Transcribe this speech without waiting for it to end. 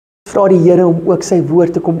Vra die Here om ook sy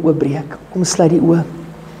woord te kom oopbreek. Kom sluit die oë.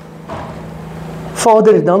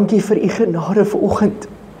 Vader, dankie vir u genade vanoggend.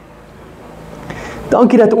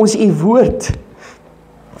 Dankie dat ons u woord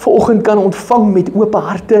vanoggend kan ontvang met oop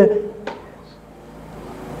harte,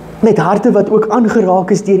 met harte wat ook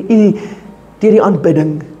aangeraak is deur die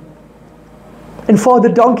aanbidding. En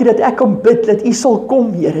Vader, dankie dat ek kan bid dat u sal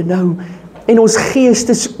kom, Here, nou, en ons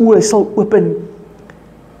geestesoë sal open,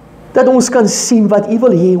 dat ons kan sien wat u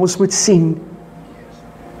wil hê ons moet sien,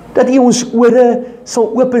 dat u ons ore sal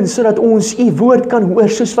open, sodat ons u woord kan hoor,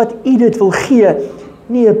 soos wat u dit wil gee,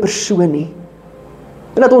 nie 'n persoon nie,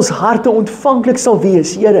 en dat ons harte ontvanklik sal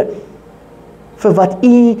wees, Here, vir wat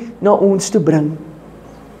u na ons toe bring.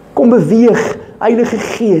 Kom beweeg, Heilige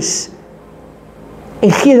Gees,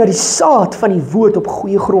 en gee dat die saad van die woord op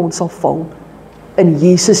goeie grond sal val, in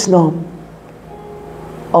Jesus naam.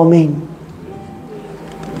 Amen.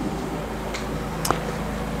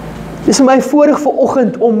 Dit is vir my voorreg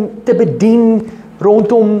vanoggend om te bedien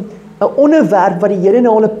rondom 'n onderwerp wat die Here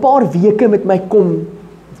nou al 'n paar weke met my kom.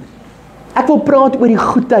 Ek wil praat oor die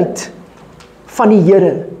goedheid van die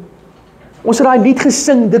Here. Ons het daai lied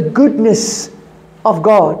gesing, The Goodness of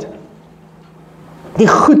God. Die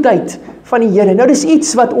goedheid van die Here. Nou dis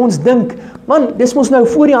iets wat ons dink, man, dis mos nou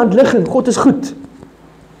voor die hand liggend, God is goed.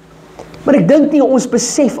 Maar ek dink nie ons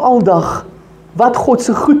besef aldag wat God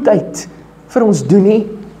se goedheid vir ons doen nie,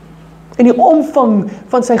 en die omvang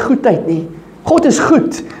van sy goedheid nie. God is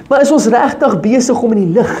goed, maar is ons regtig besig om in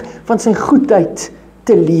die lig van sy goedheid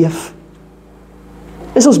te leef?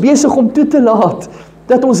 Is ons besig om toe te laat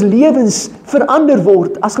dat ons lewens verander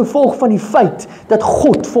word as gevolg van die feit dat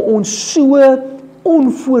God vir ons so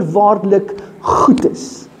onvoorwaardelik goed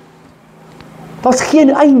is? Daar's geen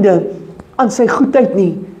einde aan sy goedheid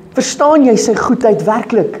nie. Verstaan jy sy goedheid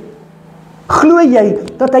werklik? Glo jy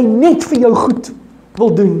dat hy net vir jou goed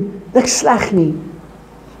wil doen? Niks sleg nie.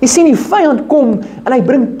 Jy sien, die vyand kom en hy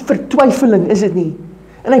bring vertwyfeling, is dit nie?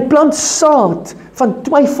 En hy plant saad van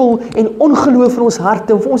twyfel en ongeloof in ons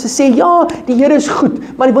harte, om vir ons te sê, ja, die Here is goed,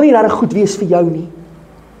 maar hy wil nie regtig goed wees vir jou nie.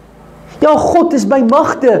 Ja, God is by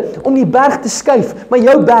magte om die berg te skuif, maar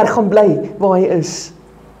jou berg gaan bly waar hy is.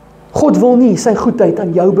 God wil nie sy goedheid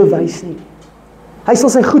aan jou bewys nie. Hy sal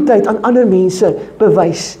sy goedheid aan ander mense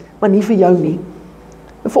bewys, maar nie vir jou nie.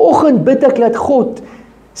 En vanoggend bid ek dat God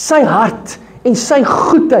sy hart en sy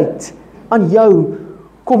goedheid aan jou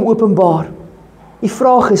kom openbaar. Die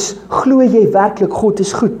vraag is, glo jy werklik God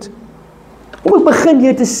is goed? Kom ek begin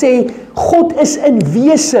hier te sê, God is in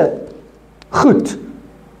wese goed.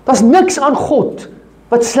 Daar's niks aan God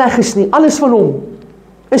wat sleg is nie. Alles van hom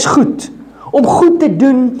is goed. Om goed te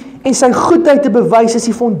doen en sy goedheid te bewys is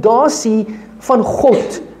die fondasie van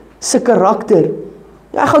God se karakter.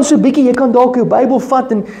 Ja, ek gaan so 'n bietjie, jy kan dalk jou Bybel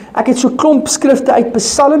vat en ek het so klomp skrifte uit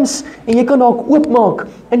Psalms en jy kan dalk oopmaak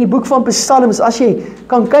in die boek van Psalms as jy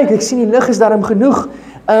kan kyk. Ek sien die lig is daarom genoeg.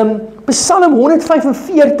 Psalm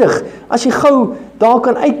 145, as jy gou daar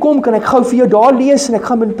kan uitkom, kan ek gou vir jou daar lees en ek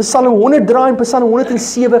gaan met Psalm 100 draai en Psalm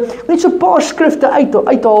 107, net so 'n paar skrifte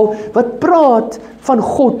uithaal wat praat van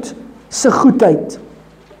God se goedheid.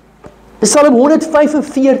 Psalm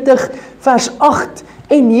 145 vers 8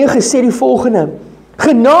 en 9 sê die volgende: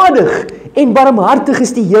 Genadig en barmhartig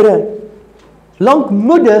is die Here,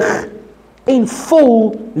 lankmoedig en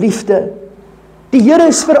vol liefde. Die Here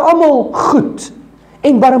is vir almal goed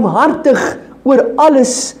en barmhartig oor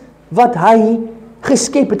alles wat hy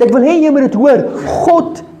geskep het. Ek wil hê jy moet dit hoor.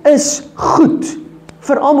 God is goed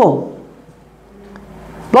vir almal.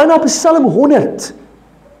 Blaai na Psalm 100.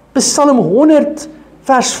 Psalm 100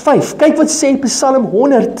 vers 5. Kyk wat sê Psalm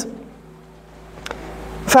 100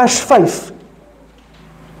 vers 5.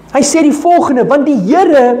 Hy sê die volgende: want die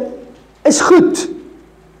Here is goed.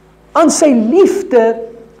 Aan sy liefde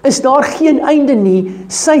is daar geen einde nie.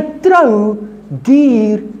 Sy trou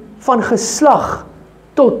duur van geslag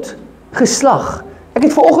tot geslag. Ek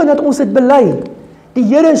het vanoggend dat ons dit bely. Die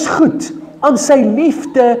Here is goed. Aan sy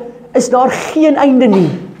liefde is daar geen einde nie.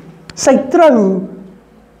 Sy trou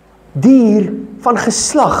duur van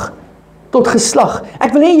geslag tot geslag.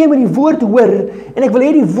 Ek wil hê jy moet die woord hoor en ek wil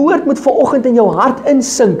hê die woord moet vanoggend in jou hart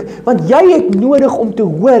insink, want jy het nodig om te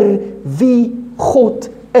hoor wie God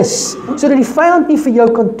is, sodat die vyand nie vir jou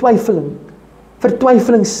kan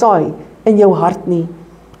vertwyfeling saai in jou hart nie.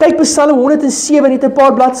 Kyk Psalm 107, net 'n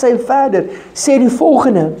paar bladsye verder, sê die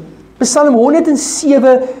volgende. Psalm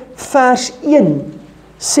 107 vers 1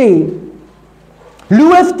 sê: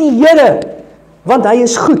 Loof die Here, want hy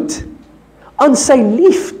is goed. Aan sy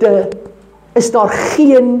liefde is daar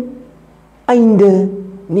geen einde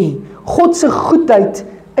nie. God se goedheid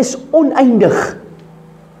is oneindig.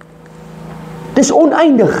 Dis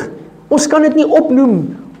oneindig. Ons kan dit nie opnoem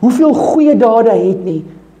hoeveel goeie dade hy het nie.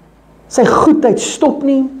 Sy goedheid stop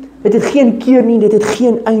nie, dit het geen keer nie, dit het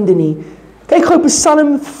geen einde nie. Kyk gou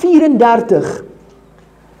Psalm 34.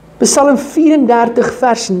 Psalm 34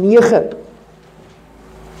 vers 9.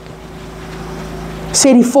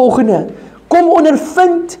 Sê die volgende: Kom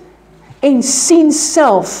ondervind en sien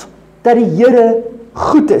self dat die Here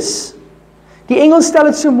goed is. Die Engels stel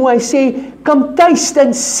dit so mooi, hy sê, come taste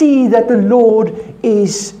and see that the Lord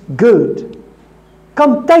is good.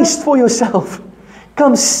 Come taste for yourself.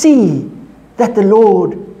 Come see that the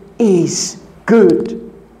Lord is good.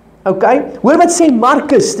 Okay? Hoor wat sê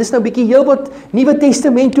Markus, dis nou bietjie heel wat Nuwe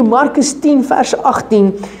Testament toe, Markus 10 vers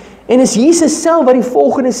 18, en is Jesus self wat die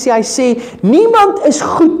volgende sê, hy sê, niemand is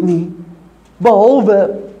goed nie, behalwe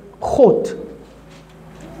God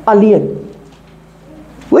alleen.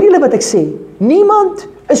 Hoor julle wat ek sê? Niemand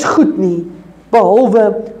is goed nie,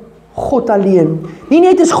 behalwe God alleen. Nie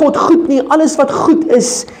net is God goed nie, alles wat goed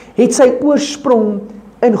is, het sy oorsprong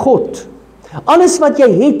in God. Alles wat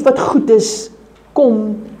jy het wat goed is,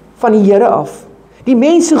 kom van die Here af. Die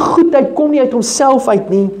mens se goedheid kom nie uit homself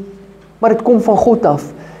uit nie, maar dit kom van God af.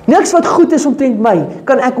 Niks wat goed is omtrent my,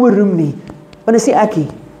 kan ek oorroem nie, want dis nie ek nie.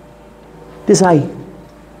 Dis hy.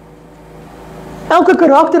 Elke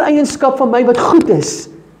karaktereienskap van my wat goed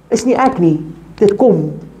is nie ek nie, dit kom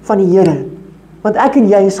van die Here. Want ek en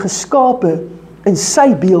jy is geskape in sy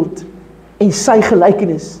beeld en sy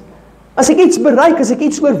gelykenis. As ek iets bereik, as ek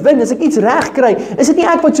iets oorwin, as ek iets reg kry, is dit nie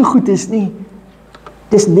ek wat so goed is nie.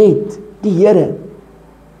 Dis net die Here.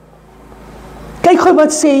 Kyk gou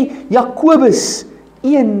wat sê Jakobus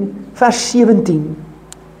 1 vers 17.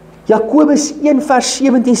 Jakobus 1 vers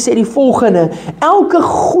 17 sê die volgende: elke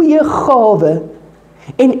goeie gawe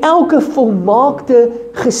en elke volmaakte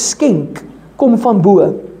geskenk kom van bo.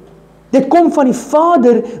 Dit kom van die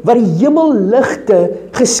Vader wat die hemelligte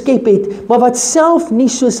geskep het, maar wat self nie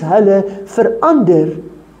soos hulle verander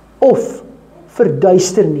of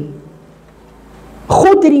verduister nie.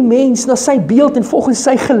 God het die mens na sy beeld en volgens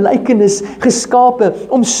sy gelykenis geskape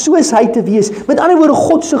om soos hy te wees. Met ander woorde,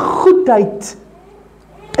 God se goedheid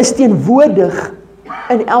is teenwoordig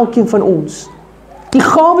in elkeen van ons. Die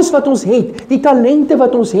gawes wat ons het, die talente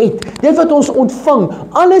wat ons het, dit wat ons ontvang,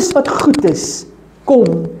 alles wat goed is, kom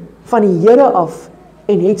van die Here af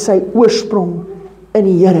en het sy oorsprong in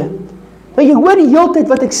die Here. Maar jy hoor die hele tyd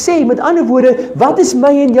wat ek sê, met ander woorde, wat is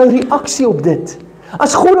my en jou reaksie op dit?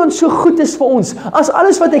 As God dan so goed is vir ons, as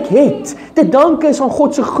alles wat ek het, te danke is aan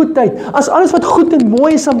God se goedheid, as alles wat goed en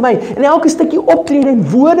mooi is aan my, en elke stukkie optrede en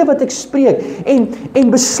woorde wat ek spreek,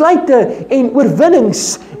 en besluite en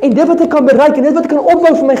oorwinnings, en dit wat ek kan bereik, en dit wat ek kan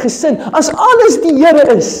opbou vir my gesin, as alles die Here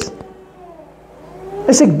is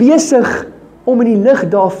ek besig om in die lig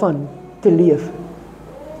daarvan te leef.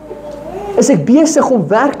 Is ek besig om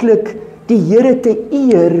werklik die Here te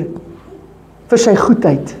eer vir sy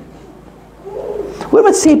goedheid. Hoor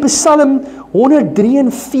wat sê Psalm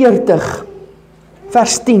 143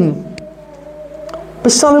 vers 10.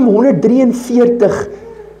 Psalm 143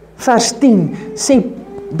 vers 10 sê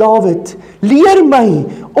Dawid: leer my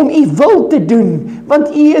om u wil te doen,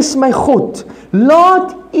 want u is my God.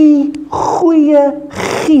 Laat u goeie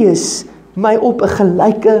gees my op 'n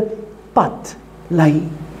gelyke pad lei.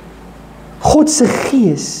 God se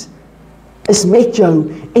gees is met jou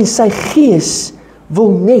en sy gees wil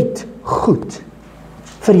net goed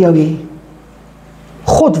vir jou hê.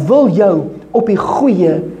 God wil jou op die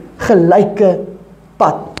goeie, gelyke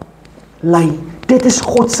pad lei. Dit is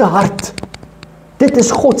God se hart. Dit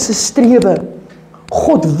is God se strewe.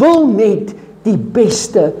 God wil net die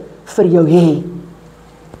beste vir jou hê.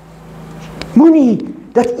 Moenie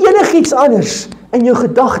dat enigiets anders in jou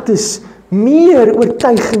gedagtes meer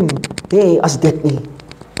oortuiging hê as dit nie.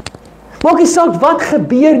 Maak nie saak wat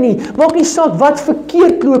gebeur nie, maak nie saak wat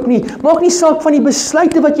verkeerd loop nie, maak nie saak van die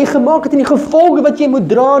besluite wat jy gemaak het en die gevolge wat jy moet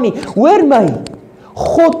dra nie. Hoor my,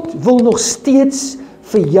 God wil nog steeds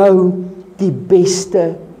vir jou die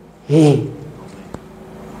beste hê.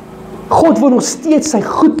 God wil nog steeds sy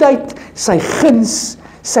goedheid, sy guns,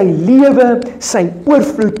 sy lewe, sy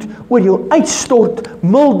oorvloed oor jou uitstort,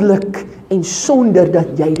 mildelik en sonder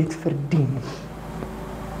dat jy dit verdien.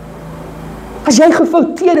 As jy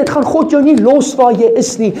gefouteer het, gaan God jou nie los waar jy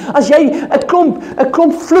is nie. As jy 'n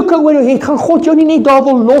klomp vloeke oor jou het, gaan God jou nie net daar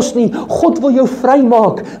wil los nie. God wil jou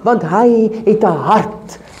vrymaak, want hy het 'n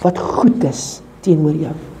hart wat goed is teenoor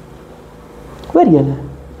jou. Hoor julle?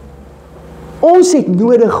 Ons het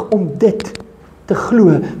nodig om dit te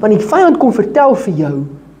glo, want die vyand kom vertel vir jou,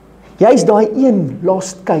 jy's daai een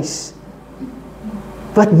lost case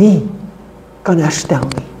wat nie kan herstel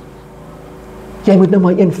nie. Jy moet nou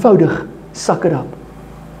maar eenvoudig sak it up.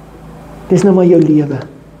 Dis nou maar jou lewe.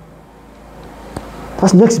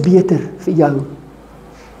 Was niks beter vir jou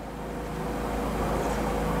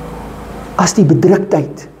as die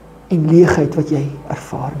bedruktheid en leegheid wat jy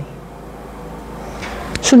ervaar nie.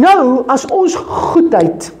 So nou, as ons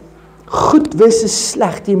goedheid, goed versus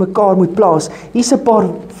sleg teen mekaar moet plaas, hier's 'n paar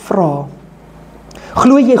vrae.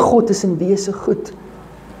 Glo jy God is in wese goed?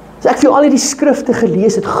 As ek vir jou al die skrifte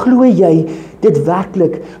gelees het, glo jy dit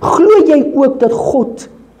werklik? Glo jy ook dat God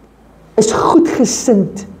is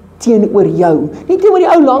goedgesind teenoor jou? Nie teenoor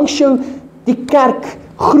die ou langs jou, die kerk,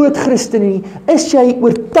 groot Christene nie. Is jy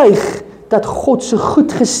oortuig dat God se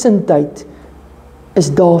goedgesindheid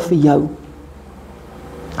is daar vir jou?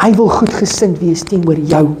 Hy wil goedgesind wees teenoor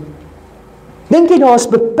jou. Dink jy daar is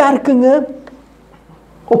beperkings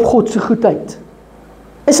op God se goedheid?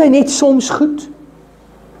 Is hy net soms goed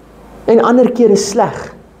en ander kere sleg?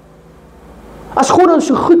 As God dan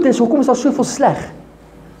so goed is, hoekom is daar soveel sleg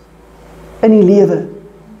in die lewe?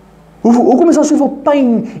 Hoekom is daar soveel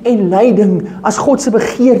pyn en lyding as God se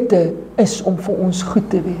begeerte is om vir ons goed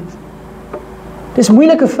te wees? Dis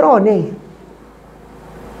moeilike vrae, nê?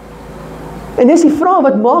 En dis die vraag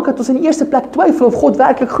wat maak dat ons in die eerste plek twyfel of God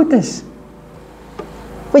werklik goed is.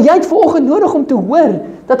 Want jy het vanoggend nodig om te hoor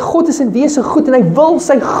dat God is in wese goed en hy wil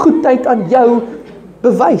sy goedheid aan jou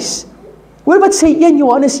bewys. Hoor wat sê 1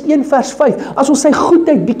 Johannes 1 vers 5. As ons sy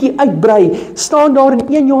goedheid bietjie uitbrei, staan daar in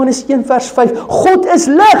 1 Johannes 1 vers 5, God is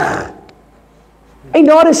lig. En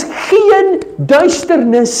daar is geen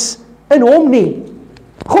duisternis in hom nie.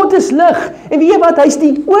 God is lig. En weet jy wat? Hy is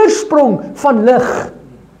die oorsprong van lig.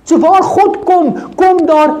 So waar God kom, kom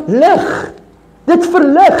daar lig. Dit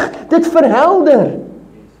verlig, dit verhelder.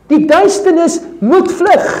 Die duisternis moet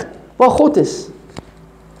vlug waar God is.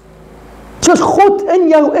 Soos God in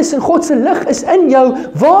jou is en God se lig is in jou,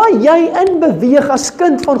 waar jy in beweeg as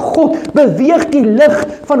kind van God, beweeg die lig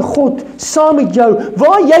van God saam met jou.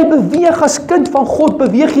 Waar jy beweeg as kind van God,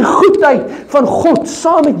 beweeg die goedheid van God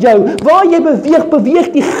saam met jou. Waar jy beweeg,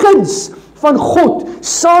 beweeg die guns van God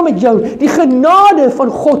saam met jou, die genade van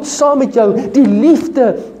God saam met jou, die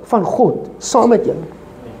liefde van God saam met jou.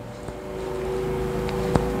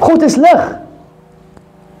 God is lig.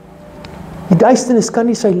 Die duisternis kan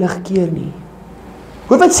nie sy lig keer nie.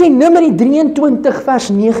 Hoor wat sê Numeri 23 vers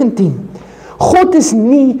 19. God is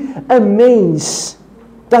nie 'n mens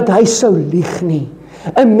dat hy sou lieg nie.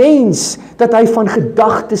 'n Mens dat hy van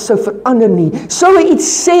gedagtes sou verander nie. Sou hy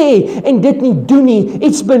iets sê en dit nie doen nie,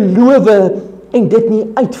 iets beloof en dit nie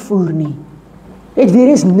uitvoer nie. Net weer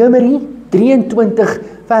eens Numeri 23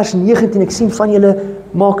 vers 19. Ek sien van julle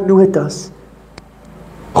maak notas.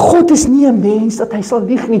 God is nie 'n mens dat hy sal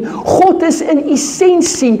lieg nie. God is in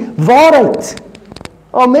essensie waarheid.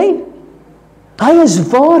 Amen. Hy is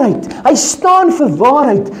waarheid. Hy staan vir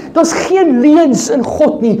waarheid. Daar's geen leuns in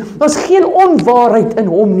God nie. Daar's geen onwaarheid in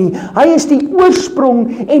hom nie. Hy is die oorsprong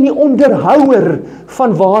en die onderhouer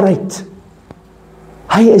van waarheid.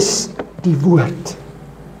 Hy is die woord.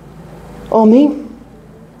 Amen.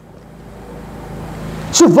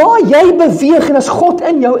 So waar jy beweeg en as God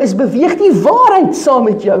in jou is, beweeg die waarheid saam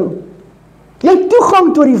met jou. Jy het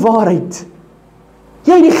toegang tot die waarheid.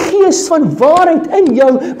 Jy het die gees van waarheid in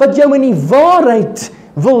jou, wat jou in die waarheid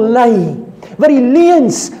wil lei. Wat die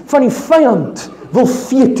leuns van die vyand wil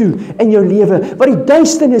veto in jou lewe. Wat die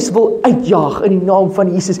duisternis wil uitjaag in die naam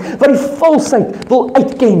van Jesus. Wat die valsheid wil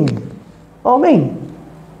uitken. Amen.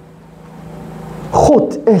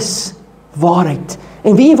 God is waarheid.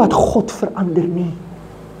 En weet jy wat? God verander nie.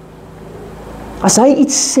 As hy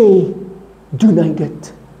iets sê, doen hy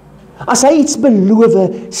dit. As hy iets beloof,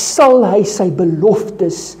 sal hy sy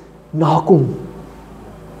beloftes nakom.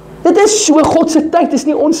 Dit is so, God se tyd is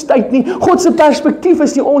nie ons tyd nie. God se perspektief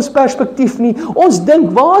is nie ons perspektief nie. Ons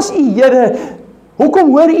dink, waar is u Here?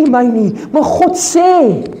 Hoekom hoor u my nie? Maar God sê,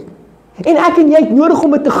 en ek en jy het nodig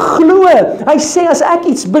om dit te glo. Hy sê, as ek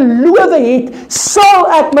iets beloof het, sal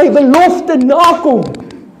ek my belofte nakom.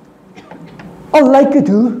 Al lyk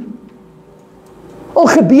dit hoe? Al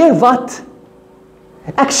gebeur wat?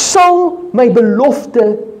 Ek sal my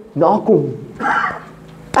belofte nakom.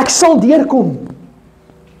 Ek sal deurkom.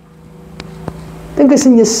 Dink is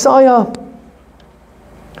in Jesaja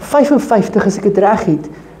 55, as ek dit reg het,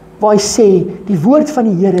 waar hy sê, die woord van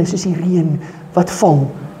die Here is soos die reën wat val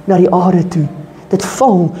na die aarde toe. Dit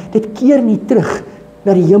val, dit keer nie terug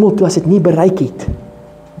na die hemel toe as dit nie bereik het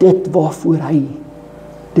dit waarvoor hy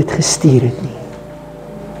dit gestuur het nie.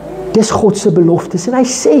 Dis God se beloftes en hy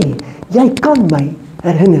sê, jy kan my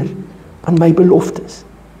herinner aan my beloftes.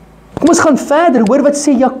 Kom ons gaan verder, hoor wat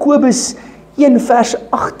sê Jakobus 1 vers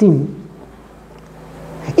 18.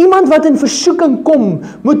 Iemand wat in versoeking kom,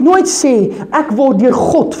 moet nooit sê, ek word deur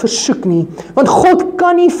God versoek nie, want God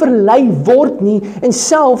kan nie verlei word nie, en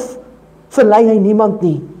self verlei hy niemand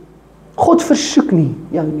nie. God versoek nie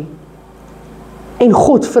jou nie, en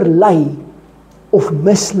God verlei of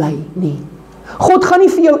mislei nie. God gaan nie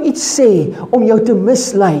vir jou iets sê om jou te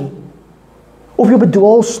mislei, of jou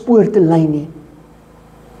bedwaalspoor te lei nie,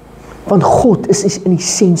 want God is in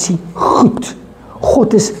essensie goed.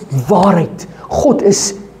 God is waarheid. God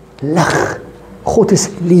is lig. God is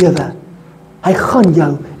lewe. Hy gaan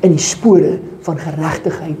jou in die spore van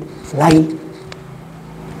geregtigheid lei.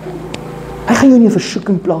 Hy gaan jou nie in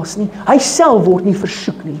versoeking plaas nie. Hy self word nie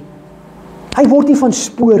versoek nie. Hy word nie van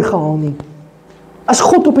spoor gehaal nie. As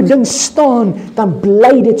God op 'n ding staan, dan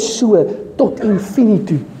bly dit so tot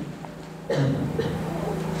infinitu.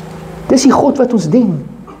 Dis die God wat ons dien.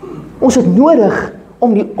 Ons het nodig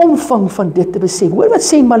om die omvang van dit te besef. Hoor wat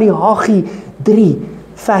sê Maleagi 3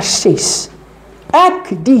 vers 6. Ek,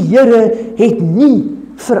 die Here, het nie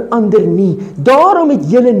verander nie. Daarom het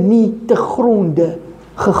julle nie te gronde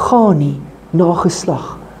gegaan nie,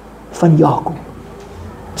 nageslag van Jakob.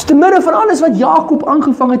 Dus te midde van alles wat Jakob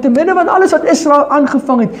aangevang het, te midde van alles wat Israel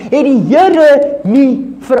aangevang het, het die Here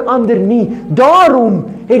nie verander nie. Daarom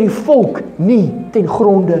het die volk nie ten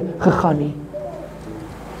gronde gegaan nie.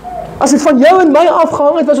 As dit van jou en my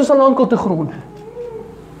afgehang het, was ons al lankal te gronde.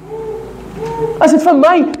 As dit van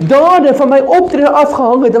my dade, van my optrede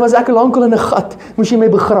afgehang het, dan was ek al lankal in 'n gat, moes jy my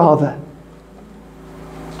begrawe.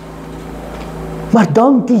 Maar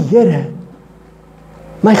dank die Here,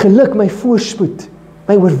 my geluk, my voorspoed,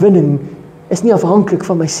 my oorwinning, is nie afhanklik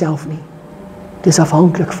van myself nie. Dit is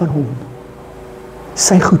afhanklik van hom.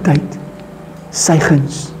 Sy goedheid, sy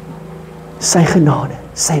guns, sy genade,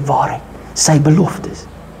 sy waarheid, sy beloftes.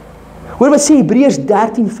 Hoor wat sê Hebreërs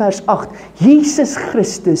 13 vers 8. Jesus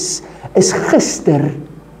Christus is gister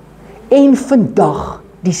en vandag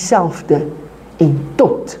dieselfde en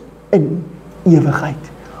tot in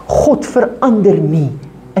ewigheid. God verander nie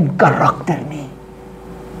in karakter nie.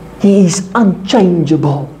 He is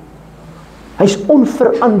unchangeable. Hy is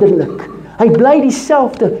onveranderlik. Hy bly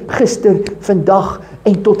dieselfde gister, vandag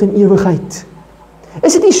en tot in ewigheid.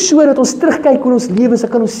 Is dit nie so dat ons terugkyk oor ons lewens, dan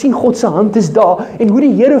kan ons sien God se hand is daar, en hoe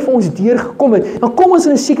die Here vir ons deurgekom het, dan kom ons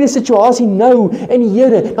in 'n sekere situasie nou, en die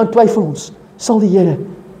Here, dan twyfel ons, sal die Here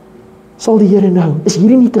nou, is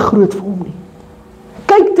hierdie nie te groot vir hom nie?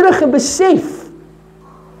 Kyk terug en besef,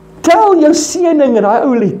 tel jou seëning in daai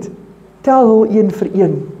ou lied, tel hul een vir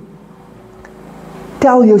een,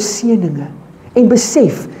 tel jou seëninge, en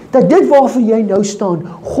besef, dat dit waarvoor jy nou staan,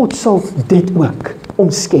 God sal dit ook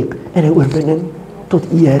omskep in 'n oorwinning, tot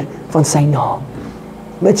eer van sy naam.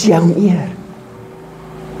 Mits jy hom eer,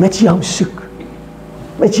 mits jy hom soek,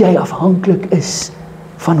 mits jy afhanklik is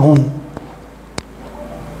van hom.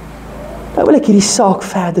 Nou wil ek hierdie saak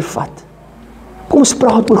verder vat. Kom ons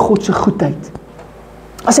praat oor God se goedheid.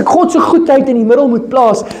 As ek God se goedheid in die middel moet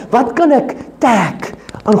plaas, wat kan ek tag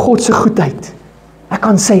aan God se goedheid? Ek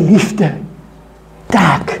kan sy liefde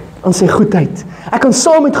tag aan sy goedheid. Ek kan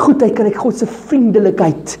saam met goedheid, kan ek God se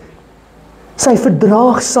vriendelikheid, sy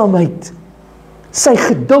verdraagsaamheid, sy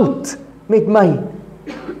geduld met my,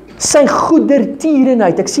 sy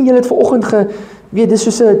goedertierenheid. Ek sien julle het vanoggend weet, dis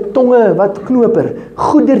soos 'n tonge wat knoper.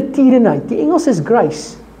 Goedertierenheid. Die Engels is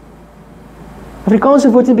grace.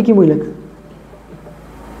 Afrikaanse woord is 'n bietjie moeilik.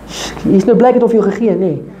 Jy is nou blyk het of jy gegee,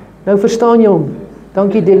 nee. Nou verstaan jy hom.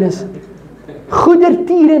 Dankie Dennis.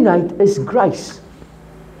 Goedertierenheid is grace.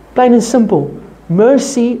 Plain en simpel.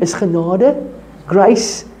 Mercy is genade,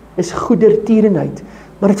 grace is goedertierenheid,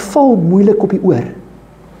 maar dit val moeilik op die oor.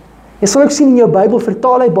 Jy sal ook sien in jou Bybel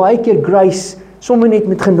vertaal hy baie keer grace, sommer net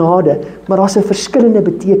met genade, maar daar's 'n verskillende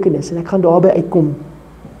betekenis, en ek gaan daarby uitkom.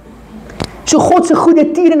 So God se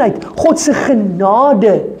goedertierenheid, God se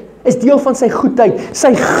genade, is deel van sy goedheid,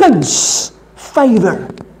 sy guns, favor,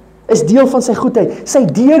 is deel van sy goedheid, sy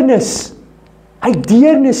deernis, hy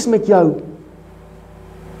deernis met jou.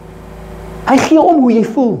 Hy gee om hoe jy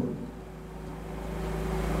voel.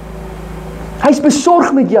 Hy is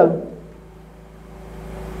besorg met jou.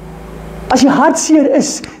 As jy hartseer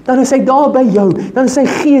is, dan is hy daar by jou, dan is sy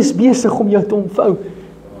gees besig om jou te omvou.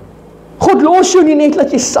 God los jou nie net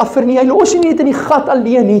dat jy suffer nie, hy los jou nie net in die gat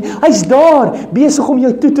alleen nie, hy is daar, besig om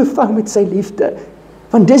jou toe te vang met sy liefde,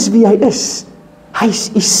 want dis wie hy is. Hy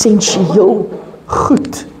is essensieel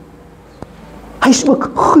goed. Hy is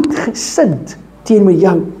ook goedgesind teenoor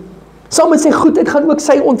jou. Saam met sy goedheid gaan ook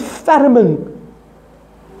sy ontferming,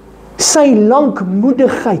 sy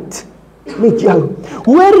lankmoedigheid met jou.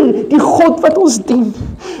 Hoor die God wat ons dien,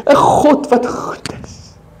 'n God wat goed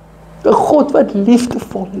is. 'n God wat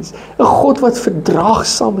liefdevol is, 'n God wat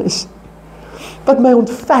verdraagsaam is, wat my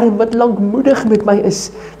ontferm, wat lankmoedig met my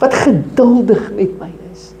is, wat geduldig met my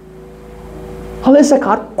is. Al is ek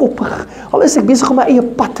hardkoppig, al is ek besig om my eie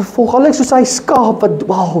pad te volg, al is ek soos hy skaap wat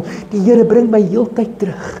dwaal, die Here bring my heeltyd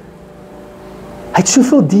terug. Hy het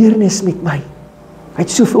soveel deernis met my, hy het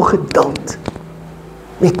soveel geduld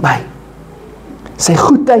met my. Sy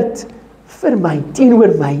goedheid vir my,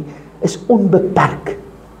 teenoor my, is onbeperk.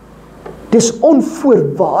 Dis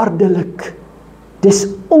onvoorwaardelik. Dis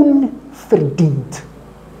onverdiend.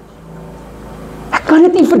 Ek kan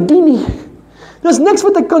dit nie verdien nie. Daar's niks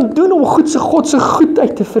wat ek kan doen om God se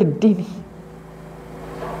goedheid te verdien nie.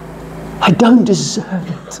 I don't deserve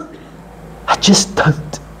it. I just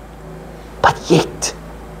don't. But yet,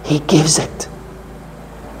 He gives it.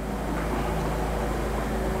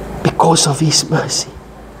 Because of His mercy.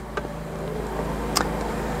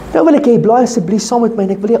 Nou wil ek hê, blaai asseblief saam met my,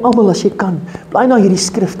 en ek wil hê almal as jy kan, blaai na hierdie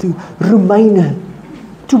skrif toe, Romeine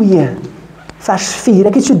 2, vers 4.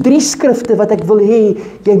 Ek het so 3 skrifte wat ek wil hê,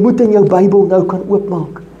 jy moet in jou Bybel nou kan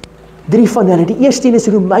oopmaak. 3 van hulle. Die eerste een is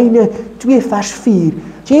Romeine 2, vers 4.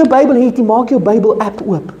 As jy jou Bybel het, jy maak jou Bybel app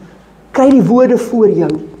oop. Kry die woorde voor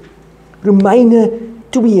jou. Romeine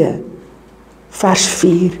 2, vers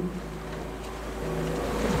 4.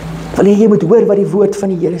 Wil hê jy moet hoor wat die woord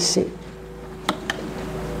van die Here sê.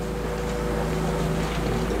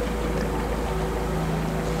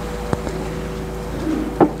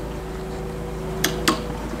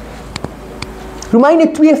 Romeine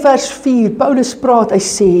 2 vers 4, Paulus praat, hy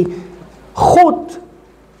sê, God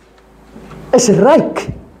is ryk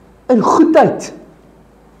in goedheid,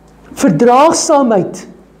 verdraagsaamheid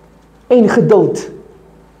en geduld.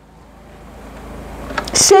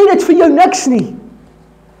 Sê dit vir jou niks nie.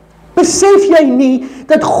 Besef jy nie,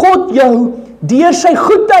 dat God jou, deur sy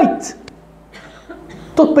goedheid,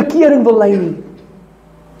 tot bekering wil lei nie?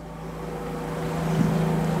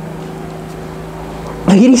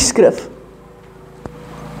 Nou hierdie skrif,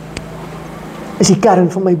 is die kern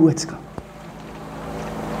van my boodskap.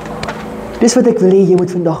 Dis wat ek wil hê jy moet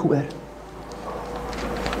vandag hoor.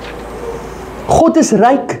 God is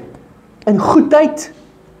ryk in goedheid,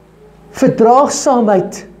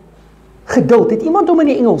 verdraagsaamheid, geduld. Het iemand hom in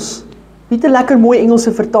die Engels? Wie het 'n lekker mooi Engelse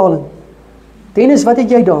vertaling? Dennis, wat het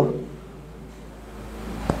jy daar?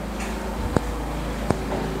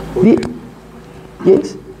 Wie?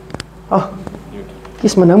 Yes?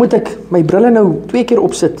 Yes, maar nou moet ek my brille nou 2 keer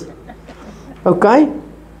opsit. Ok,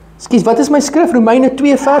 Skus, wat is my skrif? Romeine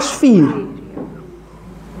 2 vers 4.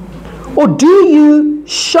 Or do you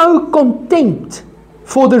show contempt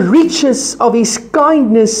for the riches of His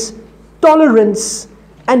kindness, tolerance,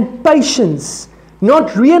 and patience,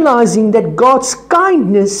 not realizing that God's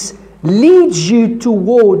kindness leads you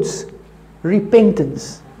towards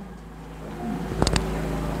repentance?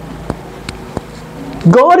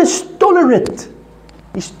 God is tolerant.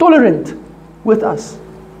 He's tolerant with us.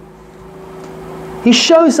 He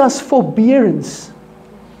shows us forbearance.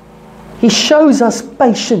 He shows us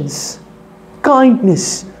patience,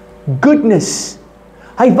 kindness, goodness.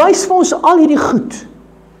 Hy wys vir ons al hierdie goed.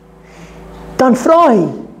 Dan vra hy,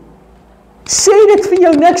 sê dit vir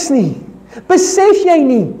jou niks nie. Besef jy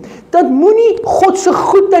nie, dat moenie God se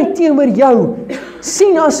goedheid teenoor jou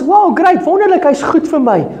sien as, wow, great, wonderlik, hy's goed vir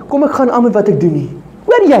my. Kom ek gaan aan met wat ek doen nie.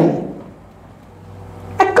 Hoor jy?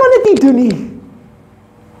 Ek kan dit nie doen nie.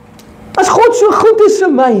 As God so goed is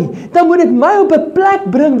vir my, dan moet dit my op 'n plek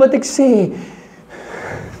bring wat ek sê,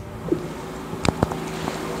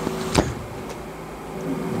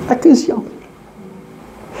 ek is jammer.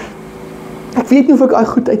 Ek weet nie of ek daai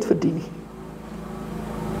goedheid verdien nie.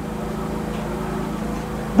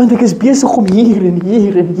 Want ek is besig om hier en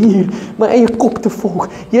hier en hier my eie kop te volg.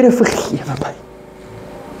 Here, vergewe my.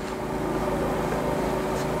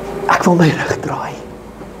 Ek wil my rug draai.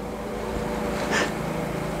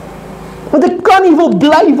 Want ek kan nie wil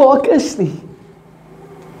bly waar ek is nie.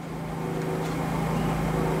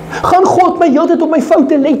 Gaan God my heeltyd op my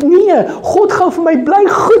foute let? Nee, God gaan vir my bly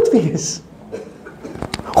goed wees.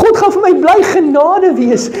 God gaan vir my bly genade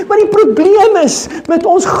wees. Maar die probleem is met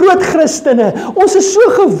ons groot Christene, ons is so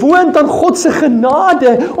gewoond aan God se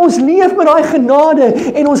genade, ons leef met daai genade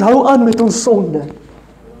en ons hou aan met ons sonde.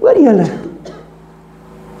 Hoor julle?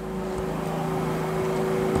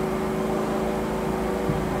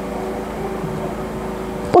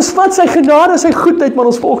 Ons vat sy genade, sy goedheid, maar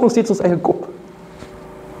ons volg nog steeds ons eie kop.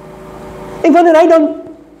 En wanneer hy dan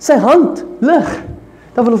sy hand lig,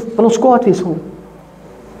 dan wil ons kwaad wees vir hom.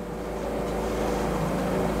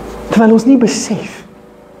 Terwyl ons nie besef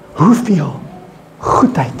hoeveel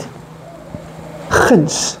goedheid,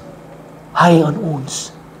 guns hy aan ons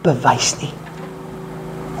bewys nie.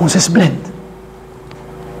 Ons is blind.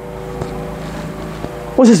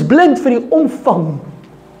 Ons is blind vir die omvang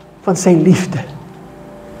van sy liefde,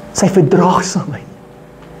 sy verdraagsaamheid,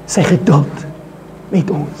 sy geduld met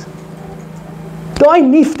ons. Daai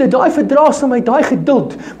liefde, daai verdraagsaamheid, daai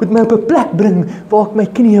geduld moet my op 'n plek bring waar ek my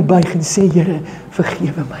knieë buig en sê, Here,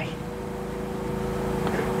 vergewe my.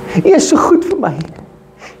 U is so goed vir my,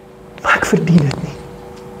 maar ek verdien dit nie.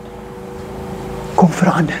 Kom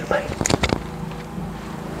verander my.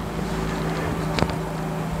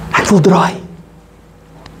 Ek wil draai.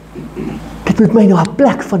 Dit moet my na 'n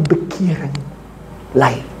plek van bekering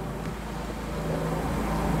lei.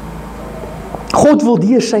 God wil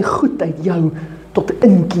deur sy goedheid jou tot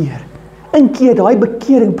inkeer. Inkeer, daai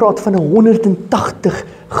bekering praat van 'n 180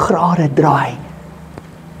 grade draai.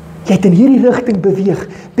 Jy het in hierdie rigting beweeg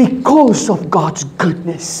because of God's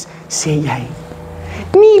goodness, sê jy.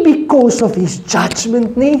 Nie because of his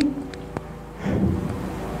judgment nie.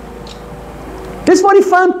 Dis waar die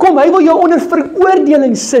vyand kom, hy wil jou onder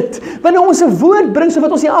veroordeling sit. Wanneer ons 'n woord bring, so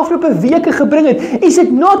wat ons die afgelope weke gebring het, is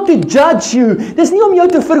it not to judge you. Dis nie om jou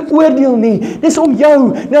te veroordeel nie, dis om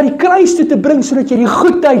jou na die kruis toe te bring, sodat jy die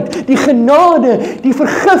goedheid, die genade, die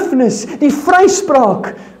vergifnis, die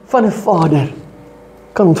vryspraak van 'n Vader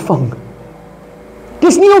kan ontvang.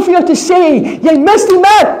 Dis nie om vir jou te sê, jy mis die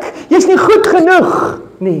merk, jy's nie goed genoeg.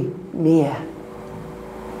 Nee.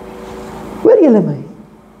 Hoor julle my?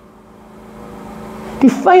 Die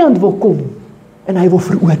vyand wil kom en hy wil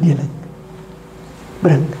veroordeling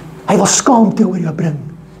bring. Hy wil skaamte oor jou bring.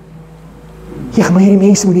 Maar hierdie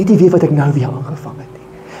mense moet net nie weet wat ek nou weer aangevang het nie.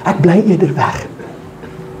 Ek bly eerder weg.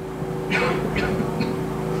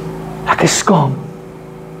 Ek is skaam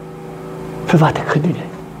vir wat ek gedoen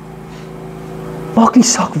het. Maak nie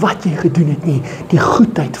saak wat jy gedoen het nie, die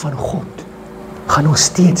goedheid van God gaan nog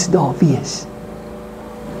steeds daar wees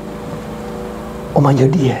om aan jou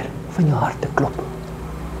deur van jou hart te klop.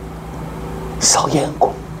 Sal jy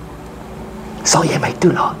inkom? Sal jy my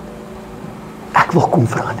toelaat? Ek wil kom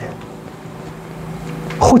verander.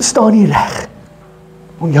 God staan nie reg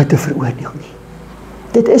om jou te veroordeel nie.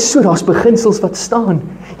 Dit is so, daar's beginsels wat staan.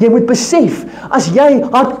 Jy moet besef, as jy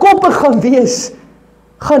hardkoppig gaan wees,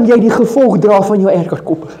 gaan jy die gevolg dra van jou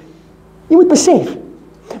hardkoppigheid. Jy moet besef.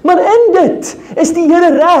 Maar in dit is die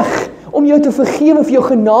Here reg om jou te vergewe, vir jou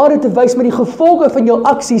genade te wys met die gevolge van jou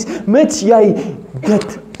aksies, mits jy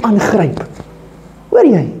dit aangryp. Hoor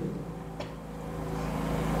jy?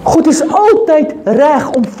 God is altyd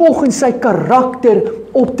reg om volgens sy karakter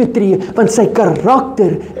op te tree, want sy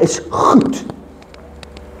karakter is goed.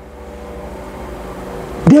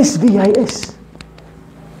 Dis wie hy is.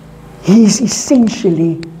 He is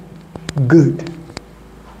essentially good.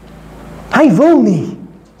 Hy wil nie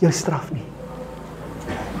jou straf nie.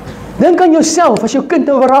 Dink aan jouself, as jou kind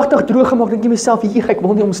nou waaragtig droog gemaak, dink jy myself, ek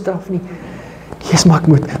wil nie hom straf nie. Maar ek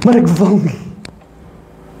moet, maar ek wil nie.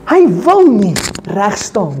 Hy wil nie reg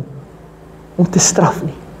staan om te straf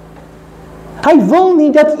nie. Hy wil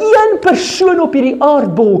nie dat een persoon op hierdie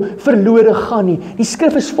aardbol verlore gaan nie. Die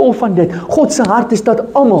skrif is vol van dit. God se hart is dat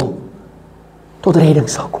almal tot redding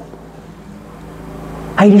sal kom.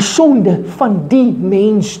 Hy het die sonde van die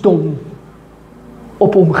mensdom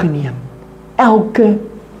op hom geneem. Elke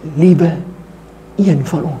liewe een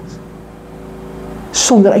van ons.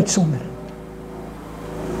 Sonder uitsondering.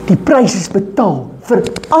 Die prys is betaal vir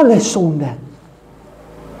alle sonde.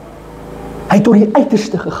 Hy het tot die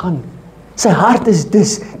uiterste gegaan. Sy hart is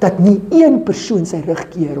dus dat nie een persoon sy rug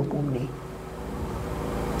keer op hom nie.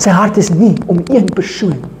 Sy hart is nie om een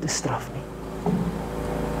persoon te straf nie.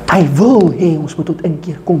 Hy wil hê ons moet tot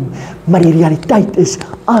inkeer kom, maar die realiteit is,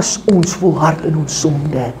 as ons volhard in ons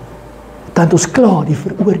sonde, dan het ons klaar die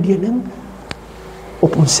veroordeling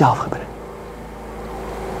op onsself gebring.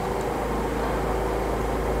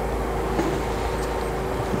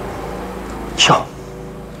 Tja.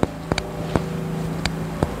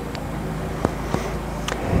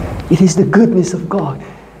 It is the goodness of God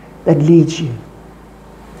that leads you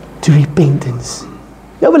to repentance.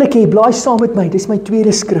 Nou wil ek hê, blaai saam met my, dis my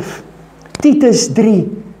tweede skrif. Titus 3,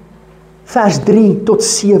 vers 3 tot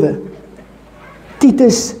 7.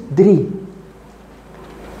 Titus 3,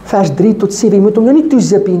 vers 3 tot 7. Jy moet hom nou nie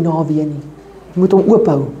toezip hier na weer nie. Jy moet hom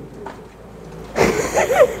oophou.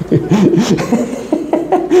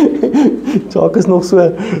 Jacques is nog so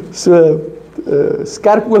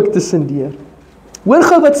skerp ook tussendeur. Hoor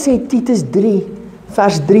gou wat sê Titus 3,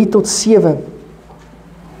 vers 3 tot 7.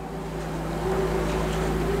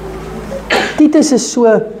 Titus is so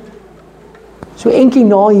entjie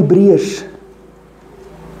na Hebreërs.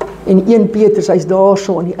 En 1 Petrus, hy's daar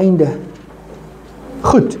so aan die einde.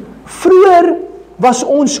 Goed, vroeër was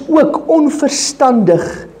ons ook onverstandig,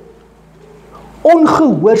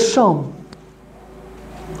 ongehoorsaam,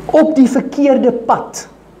 op die verkeerde pad.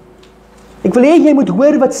 Ek wil hê jy moet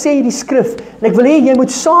hoor wat sê die skrif, en ek wil hê jy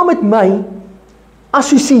moet saam met my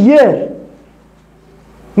assosieer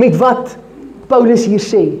met wat Paulus hier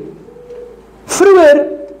sê. Vroeër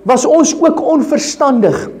was ons ook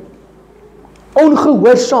onverstandig,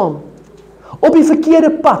 ongehoorsaam, op die verkeerde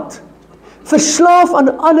pad, verslaaf aan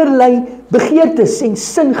allerlei begeertes en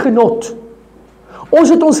singenot. Ons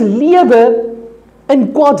het ons lewe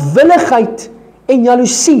in kwaadwilligheid en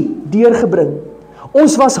jaloesie deurgebring.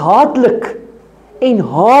 Ons was haatlik en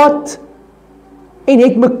haat en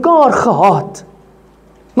het mekaar gehaat.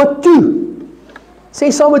 Maar toe, sê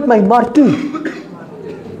saam met my, maar toe.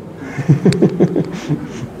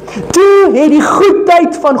 Toe het die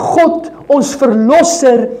goedheid van God, ons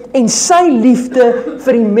verlosser en sy liefde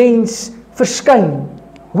vir die mens verskyn.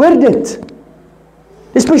 Hoor dit.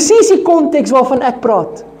 Dis presies die konteks waarvan ek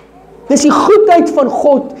praat. Dis die goedheid van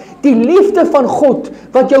God, die liefde van God,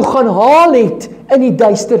 wat jou gaan haal het in die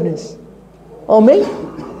duisternis. Amen.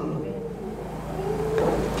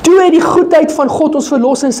 Toe het die goedheid van God ons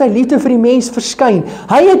verlos en sy liefde vir die mens verskyn.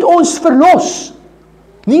 Hy het ons verlos,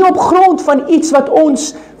 nie op grond van iets wat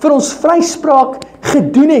ons vir ons vryspraak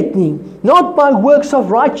gedoen het nie, not by works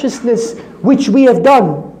of righteousness which we have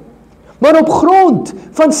done, maar op grond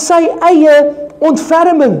van sy eie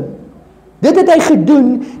ontferming. Dit het hy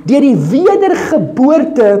gedoen deur die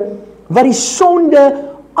wedergeboorte wat die sonde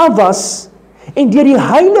afwas en deur die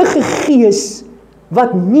Heilige Gees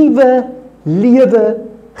wat nuwe lewe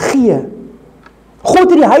gee. God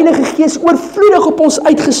het die Heilige Gees oorvloedig op ons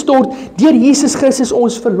uitgestort deur Jesus Christus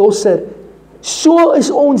ons verlosser. So is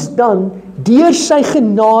ons dan deur sy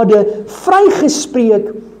genade vrygespreek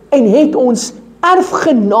en het ons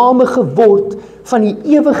erfgename geword van die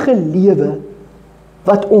ewige lewe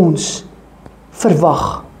wat ons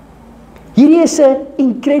verwag. Hierdie is 'n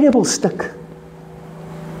incredible stuk.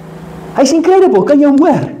 Hy's incredible, kan jy hom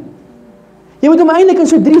hoor? Jy moet hom eintlik in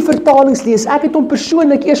so 3 vertalings lees. Ek het hom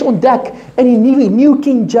persoonlik eers ontdek in die New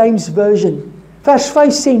King James Version. Vers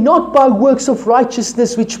 5 sê, not by works of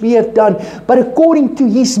righteousness which we have done, but according to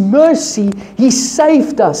his mercy, he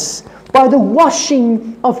saved us by the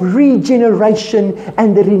washing of regeneration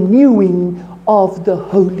and the renewing of the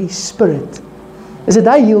Holy Spirit. Is dit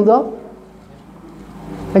hy, Hilda?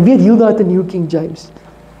 Ek weet Hilda het 'n New King James.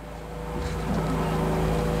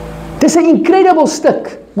 Dis 'n incredible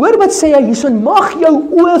stuk. Hoor wat sê hy hierson, mag jou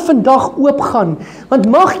oë vandag oopgaan, want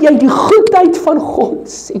mag jy die goedheid van God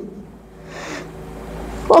sien.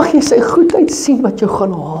 Mag jy sy goedheid sien wat jou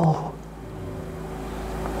gaan haal.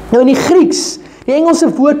 Nou in die Grieks, die Engelse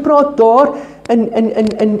woord praat daar,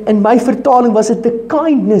 in my vertaling was dit the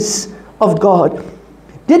kindness of God.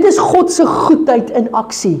 Dit is God se goedheid in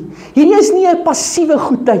aksie. Hierdie is nie 'n passiewe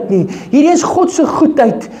goedheid nie. Hierdie is God se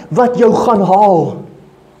goedheid wat jou gaan haal.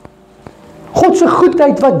 God se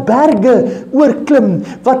goedheid wat berge oorklim,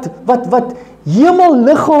 wat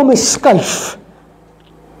hemelliggame skuif.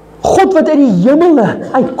 God wat uit die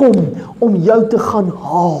hemele uitkom om jou te gaan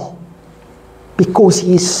haal. Because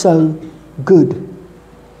he is so good.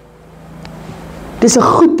 Dis 'n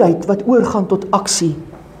goedheid wat oorgaan tot aksie.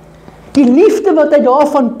 Die liefde wat hy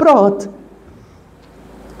daarvan praat,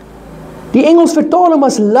 die Engels vertaling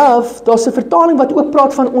as love, daar's 'n vertaling wat ook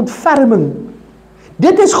praat van ontferming.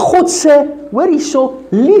 Dit is God se, hoor hierso,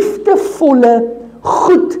 liefdevolle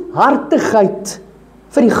goedhartigheid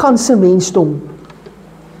vir die ganse mensdom.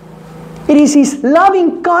 It is his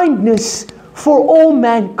loving kindness for all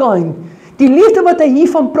mankind. Die liefde wat hy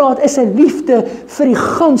hiervan praat is 'n liefde vir die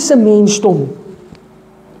ganse mensdom.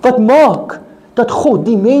 Wat maak dat God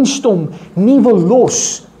die mensdom nie wil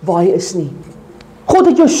los waar hy is nie. God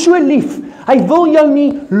het jou so lief, hy wil jou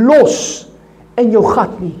nie los in jou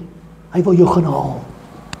gat nie. Hy wil jou gaan haal.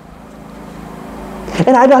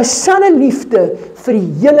 En hy het daai selfde liefde vir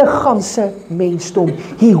die hele ganse mensdom.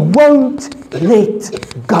 He won't let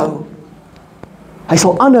go. Hy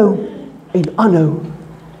sal aanhou en aanhou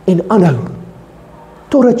en aanhou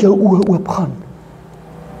totdat jou oë oopgaan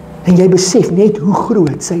en jy besef net hoe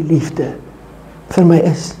groot sy liefde vir my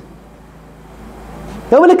is.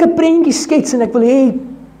 Nou wil ek 'n prentjie skets en ek wil hê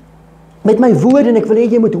met my woorde en ek wil hê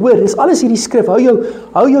jy moet hoor. Dis alles hierdie skrif.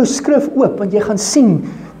 Hou jou skrif oop want jy gaan sien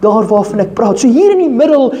daar waarvan ek praat. So hier in die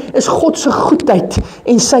middel is God se goedheid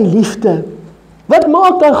en sy liefde. Wat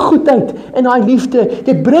maak daai goedheid en daai liefde?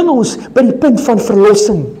 Dit bring ons by die punt van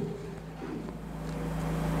verlossing.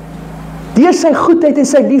 Deur sy goedheid en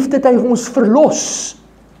sy liefde het hy ons verlos.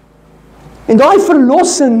 En daai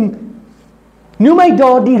verlossing noem hy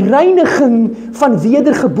daar die reiniging van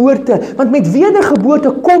wedergeboorte, want met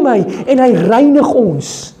wedergeboorte kom hy en hy reinig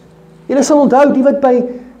ons. Julle sal onthou, die wat by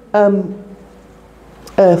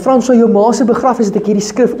François Joma se begrafnis het ek hierdie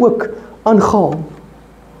skrif ook aangehaal.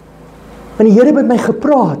 Want die Here het met my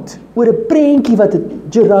gepraat oor 'n prentjie wat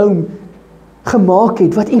Jerome gemaak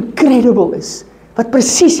het, wat incredible is, wat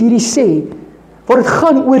presies hierdie sê, waar dit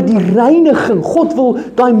gaan oor die reiniging. God wil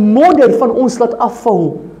daai modder van ons laat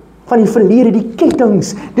afval, van die verlede, die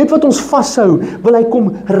kettinge, dit wat ons vashou, wil hy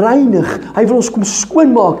kom reinig, hy wil ons kom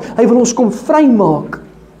skoonmaak, hy wil ons kom vrymaak.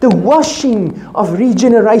 The washing of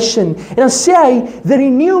regeneration. En dan sê hy, the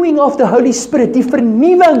renewing of the Holy Spirit, die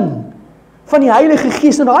vernuwing van die Heilige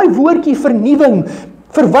Gees. En daai woordjie vernuwing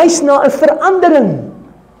verwys na 'n verandering,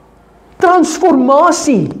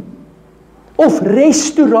 transformasie of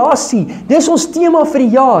restaurasie. Dis ons tema vir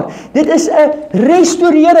die jaar. Dit is 'n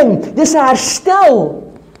restaurering, dis 'n herstel.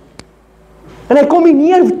 En hy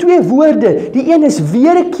kombineer twee woorde. Die een is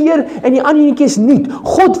weer 'n keer en die ander ene is nuut.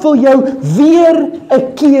 God wil jou weer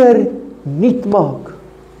 'n keer nuut maak.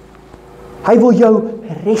 Hy wil jou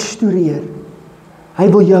restoreer. Hy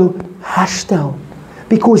wil jou herstel.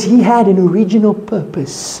 Because he had an original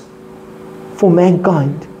purpose for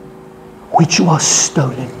mankind, which was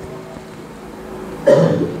stolen.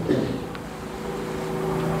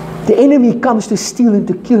 The enemy comes to steal and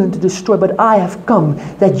to kill and to destroy, but I have come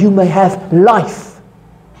that you may have life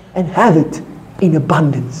and have it in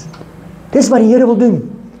abundance. Dis wat die Here wil doen.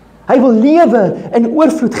 Hy wil lewe in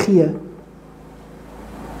oorvloed gee.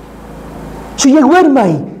 So jy hoor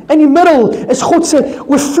my, in die middel is God se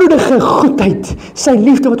oorvloedige goedheid, sy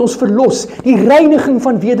liefde wat ons verlos, die reiniging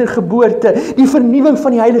van wedergeboorte, die vernuwing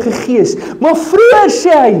van die Heilige Gees. Maar vroeër sê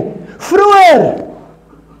hy, vroeër,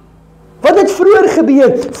 wat het vroeër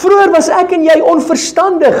gebeur? Vroeër was ek en jy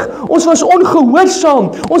onverstandig, ons was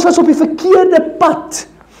ongehoorsaam, ons was op die verkeerde pad,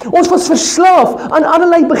 ons was verslaaf aan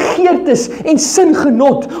allerlei begeertes en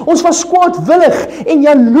singenot, ons was kwaadwillig en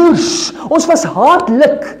jaloers, ons was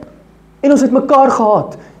haatlik, en ons het mekaar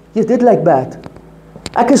gehaat. Dit lyk bad.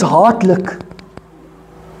 Ek is haatlik,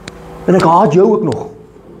 en ek haat jou ook nog.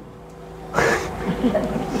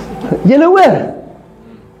 Julle hoor,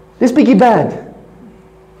 dis bietjie bad.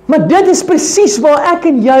 Maar dit is presies waar ek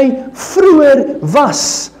en jy vroeër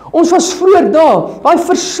was. Ons was vroeër daar, daai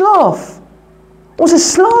verslaaf. Ons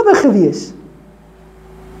is slawe gewees.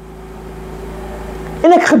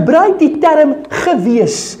 En ek gebruik die term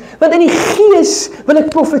gewees, want in die gees wil ek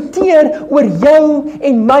profeteer oor jou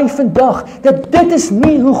en my vandag, dat dit is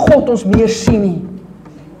nie hoe God ons meer sien nie.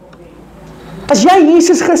 As jy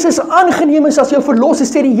Jesus Christus aangeneem is as jou verlosser,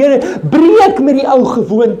 sê die Here, breek met die ou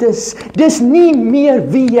gewoontes. Dis nie meer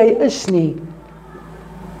wie jy is nie.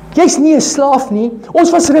 Jy's nie 'n slaaf nie.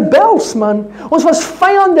 Ons was rebels, man. Ons was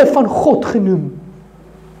vyande van God genoem.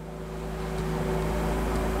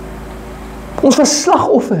 Ons was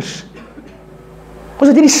slagoffers. Ons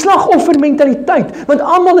het hierdie slagoffermentaliteit, want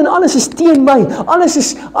almal en alles is teen my. Alles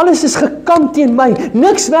is gekant teen my.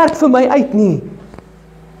 Niks werk vir my uit nie.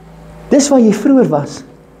 Dis waar jy vroeër was.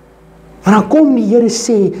 Maar dan kom die Here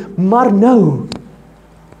sê, maar nou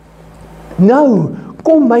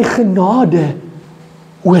kom my genade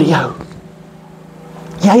oor jou.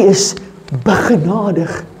 Jy is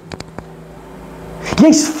begenadig.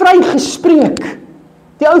 Jy's vrygespreek.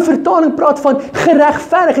 Die ou vertaling praat van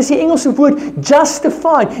geregverdig, is die Engelse woord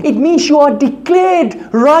justified. It means you are declared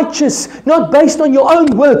righteous, not based on your own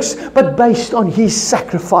works, but based on His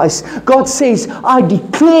sacrifice. God says, I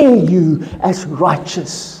declare you as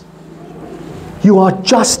righteous. You are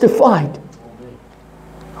justified.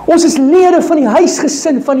 Ons is lede van die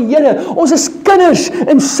huisgesin van die Here. Ons is kinders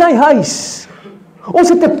in sy huis. Ons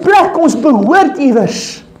het 'n plek, ons behoort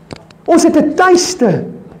iewers. Ons het 'n tuiste.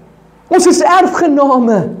 Ons is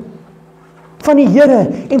erfgename van die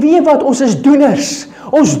Here. En weet jy wat, ons is doeners.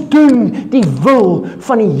 Ons doen die wil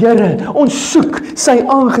van die Here. Ons soek sy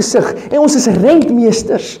aangesig. En ons is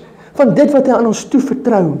rentmeesters van dit wat hy aan ons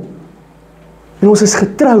toevertrou. En ons is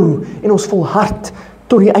getrou en ons volhard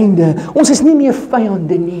tot die einde. Ons is nie meer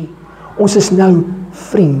vyande nie. Ons is nou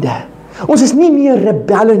vriende. Ons is nie meer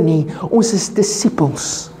rebelle nie. Ons is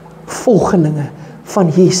disippels, volgelinge van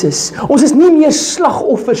Jesus. Ons is nie meer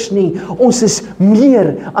slagoffers nie. Ons is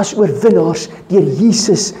meer as oorwinnaars deur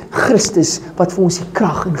Jesus Christus wat vir ons die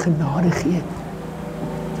krag en genade gee.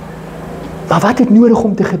 Maar wat het nodig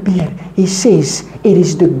om te gebeur? He says, it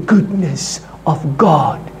is the goodness of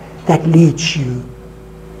God that leads you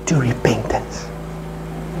to repentance.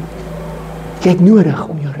 Jy het nodig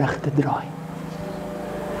om jou rug te draai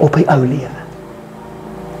op die ou lewe.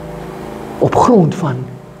 Op grond van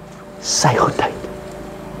sy goedheid.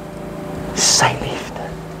 sy liefde,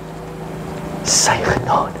 sy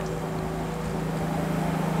genade.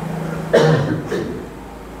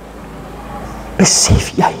 Besef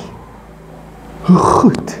jy hoe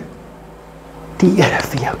goed die Here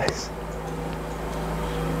vir jou is?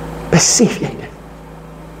 Besef jy dit?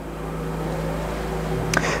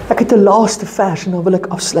 Ek het 'n laaste vers en dan wil ek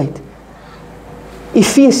afsluit.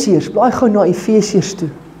 Efesiërs, blaai gou na Efesiërs toe.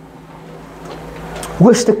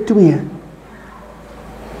 Hoofstuk 2,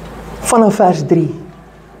 vanaf vers 3.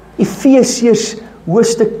 Efesiërs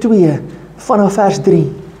hoofstuk 2, vanaf vers 3.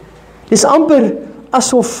 Dis amper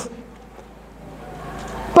asof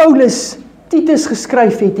Paulus Titus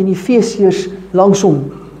geskryf het en Efesiërs langs hom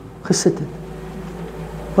gesit het.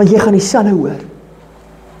 Want jy gaan dieselfde hoor.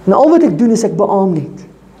 En al wat ek doen is ek beamoen net.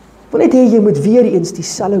 Ek wil net hê jy moet weer eens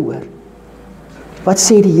dieselfde hoor. Wat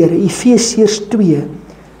sê die Here? Efesiërs 2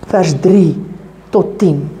 vers 3 tot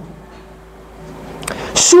 10.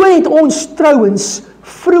 So het ons trouens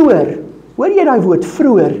vroeër, hoor jy daai woord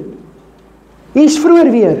vroeër? Hier is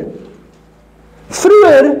vroeër weer.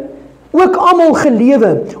 Vroeër ook almal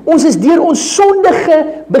gelewe. Ons is deur ons sondige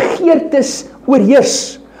begeertes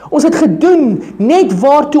oorheers. Ons het gedoen net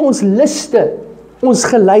waartoe ons liste ons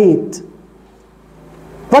gelei het.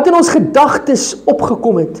 Wat in ons gedagtes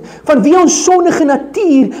opgekom het. Van wie ons sondige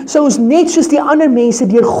natuur sou ons net soos die ander mense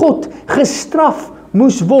deur God gestraf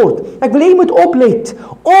moes word. Ek wil hê jy moet oplet.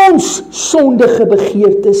 Ons sondige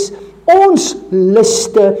begeertes, ons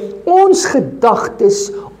liste, ons gedagtes,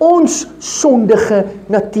 ons sondige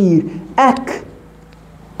natuur. Ek,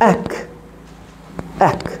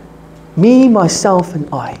 me, myself and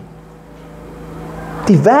I.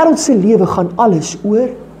 Die wêreldse lewe gaan alles oor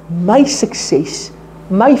my sukses,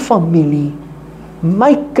 my familie,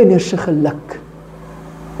 my kinders se geluk,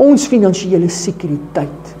 ons finansiële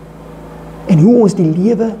sekuriteit en hoe ons die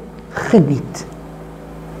lewe geniet.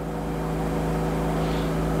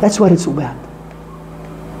 That's what it's about.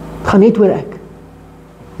 Het gaan net oor ek.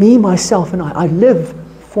 Me, myself and I live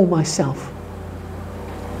for myself.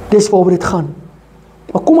 Dis waaroor dit gaan.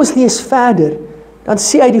 Maar kom ons lees verder, dan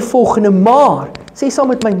sê hy die volgende, maar, sê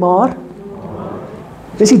saam met my maar,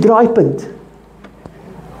 dis die draaipunt.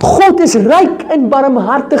 God is ryk in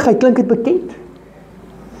barmhartigheid, klink dit bekend?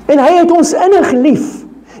 En hy het ons innig lief.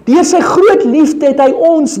 Deur sy groot liefde het hy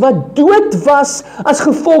ons wat dood was as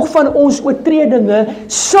gevolg van ons oortredinge,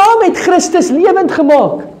 saam met Christus lewend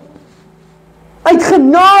gemaak. Uit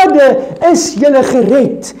genade is julle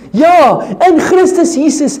gered. Ja, in Christus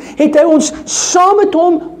Jesus het hy ons saam met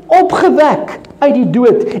hom opgewek uit die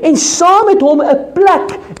dood en saam met hom 'n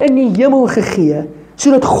plek in die hemel gegee,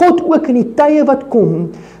 sodat God ook in die tye wat kom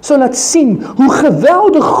sal laat sien hoe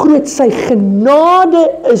geweldig groot sy genade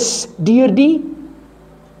is deur die,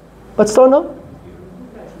 wat staan nou?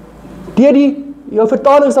 Deur die, jou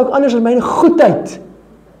vertaling is ook anders as myne, goedheid.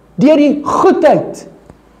 Deur die goedheid.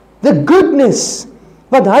 The goodness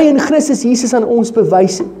wat hy in Christus Jesus aan ons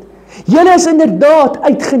bewys het. Julle is inderdaad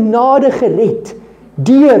uit genade gered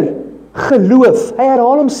deur geloof. Hy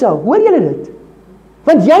herhaal homself. Hoor julle dit?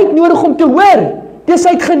 Want jy het nodig om te hoor. Dis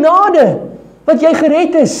uit genade wat jy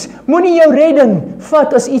gered is. Moenie jou redding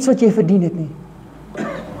vat as iets wat jy verdien het nie.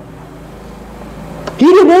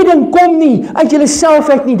 Hierdie redding kom nie uit julleself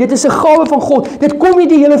uit nie. Dit is 'n gawe van God. Dit kom nie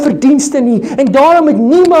deur julle verdienste nie. En daarom het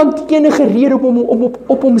niemand enige rede om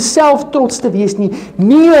op homself trots te wees nie.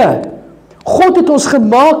 Nee. God het ons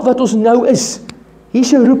gemaak wat ons nou is. Hier is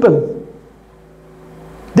jou roeping.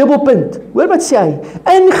 Dubbelpunt. Hoor wat sê hy?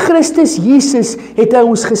 In Christus Jesus het hy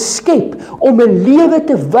ons geskep om 'n lewe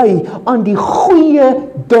te wy aan die goeie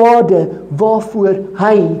dade waarvoor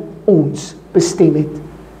hy ons bestem het.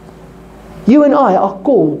 You and I are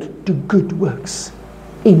called to good works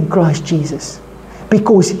in Christ Jesus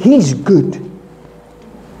because He's good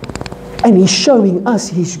and He's showing us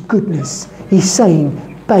His goodness. He's saying,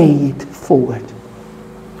 pay it forward.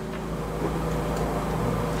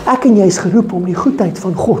 Ek en jy is geroep om die goedheid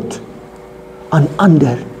van God aan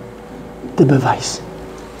ander te bewys.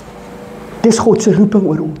 Dis God se roeping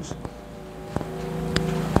oor ons.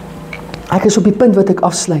 Ek is op die punt wat ek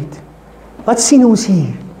afsluit. Wat sien ons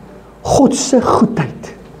hier? God se goedheid,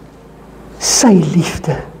 sy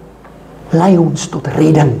liefde, lei ons tot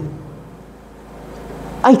redding.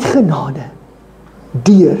 Uit genade,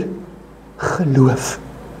 deur geloof.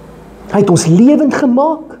 Hy het ons lewend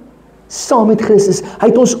gemaak, saam met Christus. Hy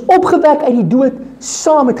het ons opgewek uit die dood,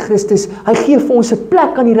 saam met Christus. Hy gee vir ons 'n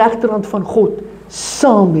plek aan die regterhand van God,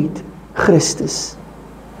 saam met Christus.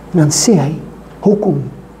 En dan sê hy, hoekom?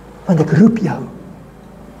 Want ek roep jou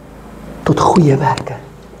tot goeie werke.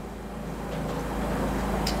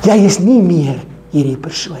 Jy is nie meer hierdie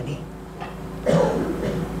persoon nie.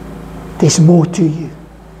 There's more to you.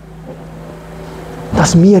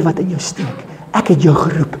 Daar's meer wat in jou steek. Ek het jou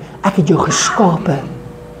geroep, ek het jou geskape,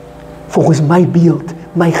 volgens my beeld,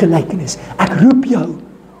 my gelykenis. Ek roep jou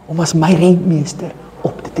om as my rentmeester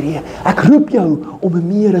op te tree. Ek roep jou om 'n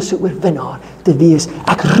meer as 'n oorwinnaar te wees.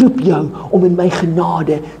 Ek roep jou om in my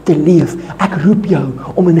genade te leef. Ek roep jou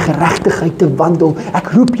om in geregtigheid te wandel. Ek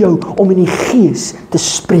roep jou om in die gees te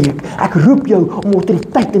spreek. Ek roep jou om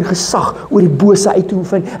autoriteit en gesag oor die bose uit te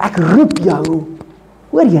oefen. Ek roep jou,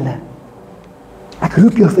 hoor julle, ek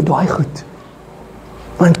roep jou vir daai goed.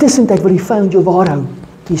 Maar intussen tyd wil die vyand jou waarhou,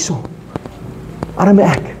 hierso. Arme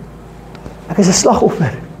ek is 'n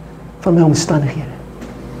slagoffer van my omstandighede.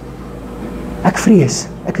 Ek vrees,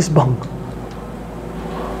 ek is bang.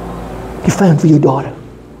 Die vyand wil jou daar hou.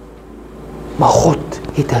 Maar God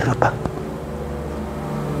het 'n roeping.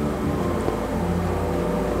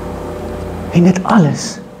 En dit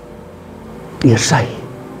alles deur sy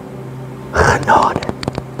genade,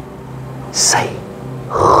 sy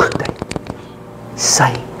goedheid,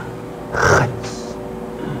 sy guns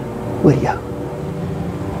oor jou.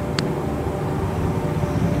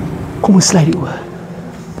 Kom ons sluit die oë.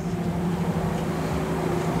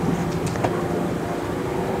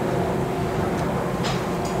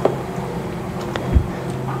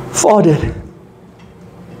 Vader,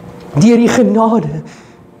 deur die genade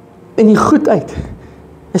en die goedheid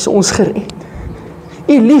is ons gered.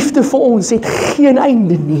 U liefde vir ons het geen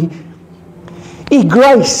einde nie. U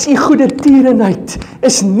grace, u goeie tierenheid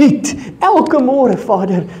is nuut elke môre,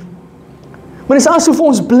 Vader. Maar dit is asof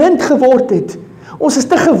ons blind geword het. Ons is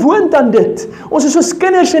te gewoond aan dit. Ons is soos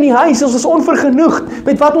kinders in die huis, ons is onvergenoegd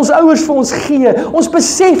met wat ons ouers vir ons gee. Ons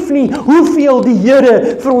besef nie hoeveel die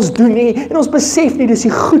Here vir ons doen nie. En ons besef nie, dis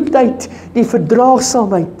die goedheid, die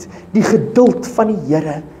verdraagsaamheid, die geduld van die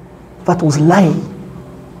Here wat ons lei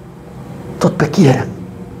tot bekering.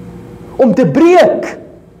 Om te breek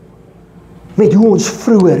met hoe ons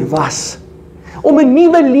vroeër was. Om 'n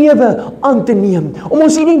nuwe lewe aan te neem. Om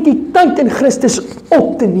ons identiteit in Christus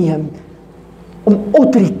op te neem. Om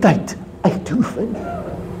autoriteit uit te oefen.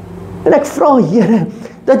 En ek vra, Here,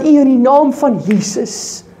 dat U in die naam van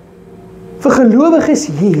Jesus vir gelowiges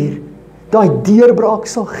hier daai deurbraak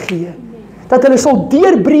sal gee. Dat hulle sal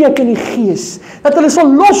deurbreek in die gees. Dat hulle sal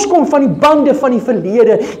loskom van die bande van die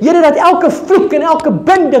verlede. Here, dat elke vloek en elke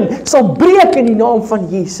binding sal breek in die naam van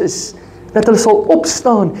Jesus. Dat hulle sal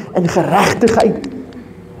opstaan in geregtigheid.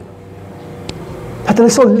 Dat hulle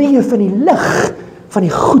sal leef in die lig van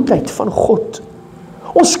die goedheid van God.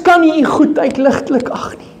 Ons kan nie U goedheid ligtelik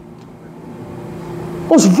ag nie.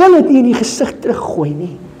 Ons wil dit nie in die gesig teruggooi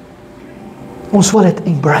nie. Ons wil dit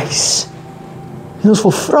embrace. En ons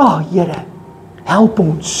wil vra, Here, help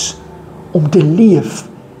ons om te leef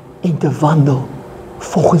en te wandel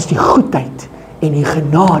volgens die goedheid en die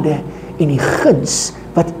genade en die guns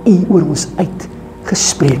wat U oor ons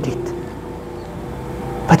uitgespreek het.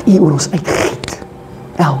 Wat U oor ons uitgiet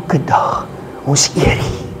elke dag. Ons eer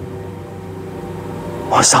U.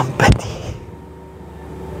 Ons aanbid U.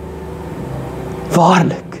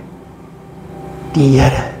 Waarlik, die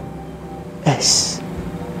Here is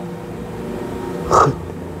goed.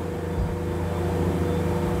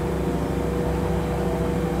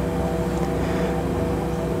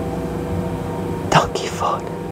 Dankie, Vader.